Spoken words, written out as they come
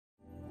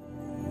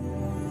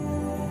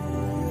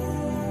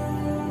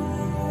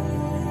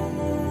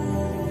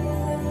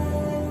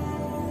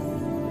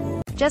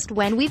Just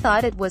when we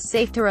thought it was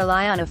safe to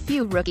rely on a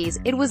few rookies,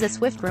 it was a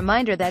swift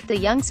reminder that the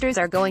youngsters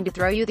are going to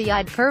throw you the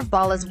odd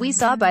curveball, as we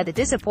saw by the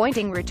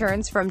disappointing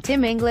returns from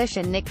Tim English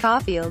and Nick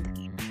Coffield.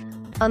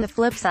 On the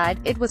flip side,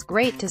 it was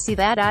great to see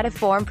that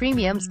out-of-form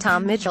premiums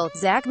Tom Mitchell,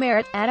 Zach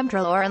Merrett, Adam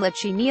Treloar and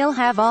Lachie Neale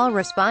have all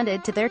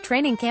responded to their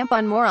training camp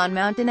on Moron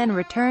Mountain and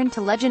returned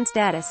to legend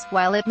status,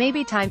 while it may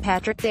be time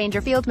Patrick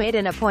Dangerfield made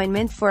an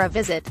appointment for a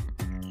visit.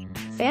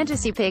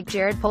 Fantasy pig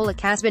Jared Pollock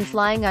has been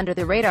flying under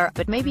the radar,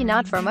 but maybe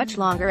not for much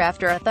longer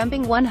after a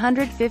thumping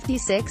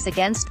 156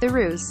 against the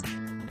Roos.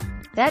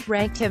 That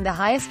ranked him the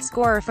highest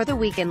scorer for the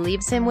week and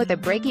leaves him with a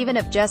break-even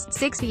of just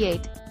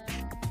 68.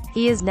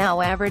 He is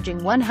now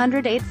averaging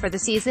 108 for the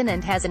season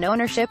and has an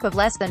ownership of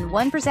less than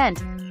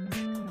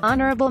 1%.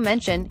 Honorable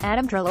mention,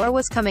 Adam Treloar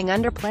was coming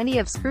under plenty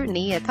of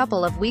scrutiny a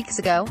couple of weeks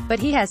ago, but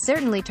he has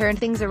certainly turned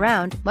things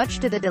around, much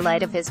to the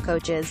delight of his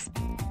coaches.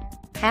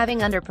 Having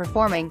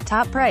underperforming,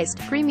 top-priced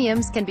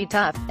premiums can be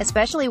tough,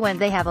 especially when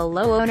they have a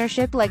low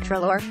ownership like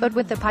Treloar, but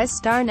with the Pice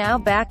star now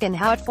back in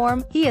hot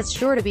form, he is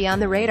sure to be on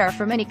the radar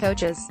for many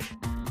coaches.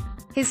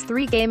 His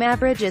 3-game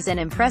average is an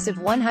impressive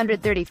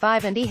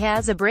 135 and he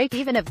has a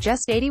break-even of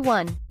just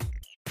 81.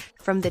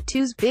 From the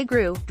twos big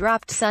Roo,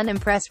 dropped Sun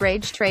Impress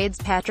Rage trades,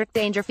 Patrick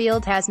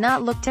Dangerfield has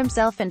not looked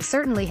himself and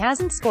certainly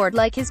hasn't scored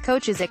like his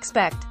coaches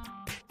expect.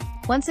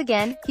 Once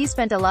again, he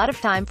spent a lot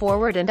of time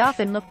forward and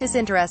often looked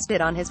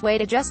disinterested on his way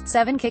to just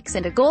 7 kicks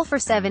and a goal for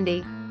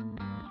 70.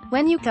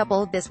 When you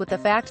couple this with the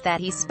fact that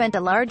he spent a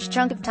large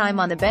chunk of time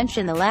on the bench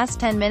in the last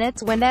 10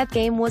 minutes when that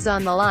game was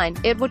on the line,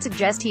 it would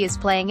suggest he is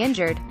playing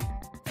injured.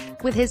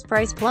 With his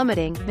price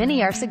plummeting,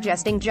 many are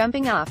suggesting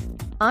jumping off.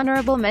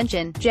 Honorable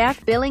mention,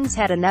 Jack Billings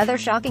had another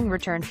shocking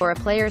return for a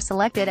player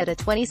selected at a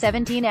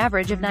 2017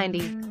 average of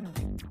 90.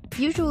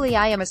 Usually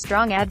I am a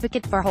strong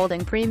advocate for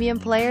holding premium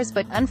players,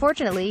 but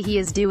unfortunately he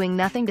is doing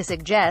nothing to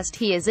suggest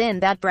he is in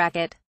that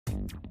bracket.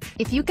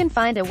 If you can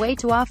find a way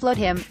to offload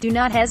him, do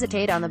not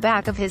hesitate on the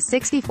back of his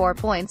 64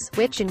 points,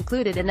 which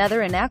included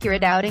another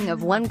inaccurate outing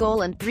of 1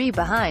 goal and 3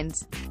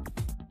 behinds.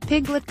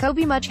 Piglet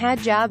Kobe much had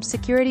job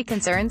security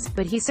concerns,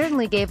 but he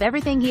certainly gave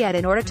everything he had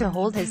in order to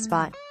hold his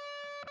spot.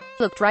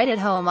 He looked right at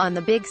home on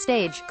the big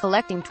stage,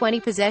 collecting 20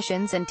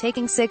 possessions and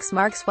taking 6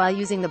 marks while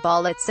using the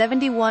ball at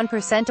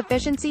 71%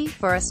 efficiency,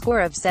 for a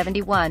score of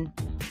 71.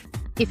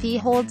 If he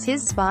holds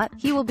his spot,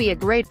 he will be a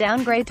great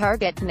downgrade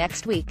target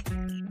next week.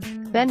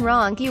 Ben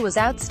Ronke was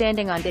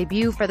outstanding on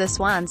debut for the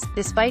Swans,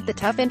 despite the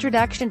tough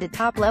introduction to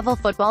top-level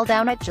football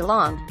down at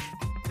Geelong.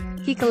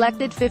 He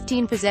collected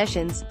 15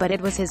 possessions, but it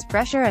was his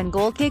pressure and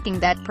goal-kicking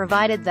that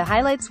provided the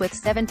highlights, with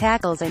 7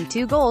 tackles and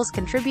 2 goals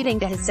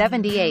contributing to his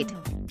 78.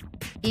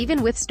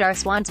 Even with Star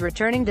Swans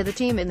returning to the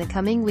team in the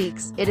coming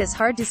weeks, it is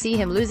hard to see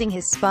him losing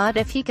his spot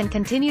if he can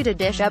continue to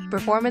dish up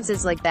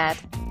performances like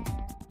that.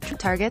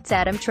 Targets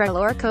Adam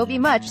Treloar, Kobe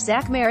Much,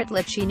 Zach Merrett,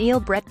 Lachie Neale,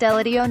 Brett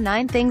Deladio.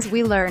 9 things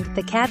we learned,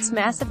 the Cats'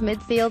 massive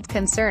midfield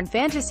concern.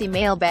 Fantasy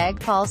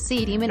mailbag, Paul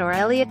C. Demon or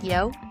Elliot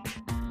Yo?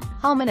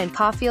 Hallman and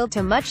Coffield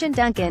to Much and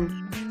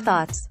Duncan.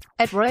 Thoughts?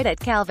 At Royd,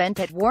 at Calvent,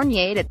 at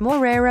Warnier, at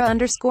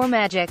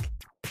Morera_Magic.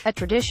 A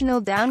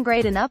traditional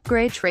downgrade and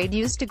upgrade trade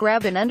used to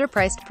grab an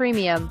underpriced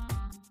premium.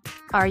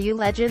 Are you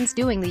legends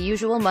doing the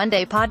usual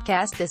Monday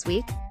podcast this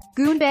week?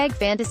 Goonbag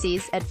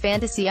Fantasies, at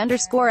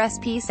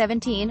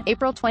Fantasy_SP17,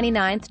 April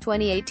 29,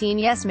 2018.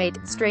 Yes mate,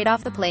 straight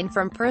off the plane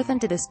from Perth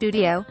into the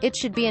studio, it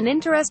should be an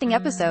interesting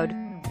episode.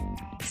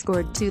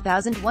 Scored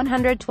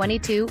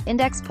 2,122,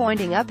 index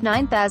pointing up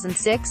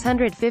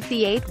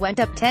 9,658, went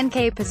up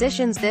 10k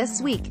positions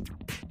this week.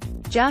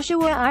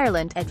 Joshua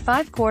Ireland, at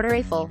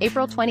 5/4 full,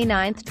 April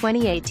 29,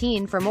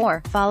 2018. For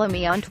more, follow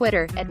me on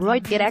Twitter, at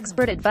Royd. Get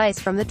expert advice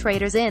from the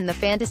traders in the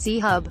Fantasy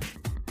Hub.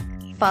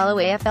 Follow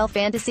AFL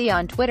Fantasy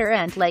on Twitter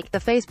and like the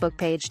Facebook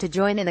page to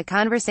join in the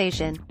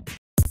conversation.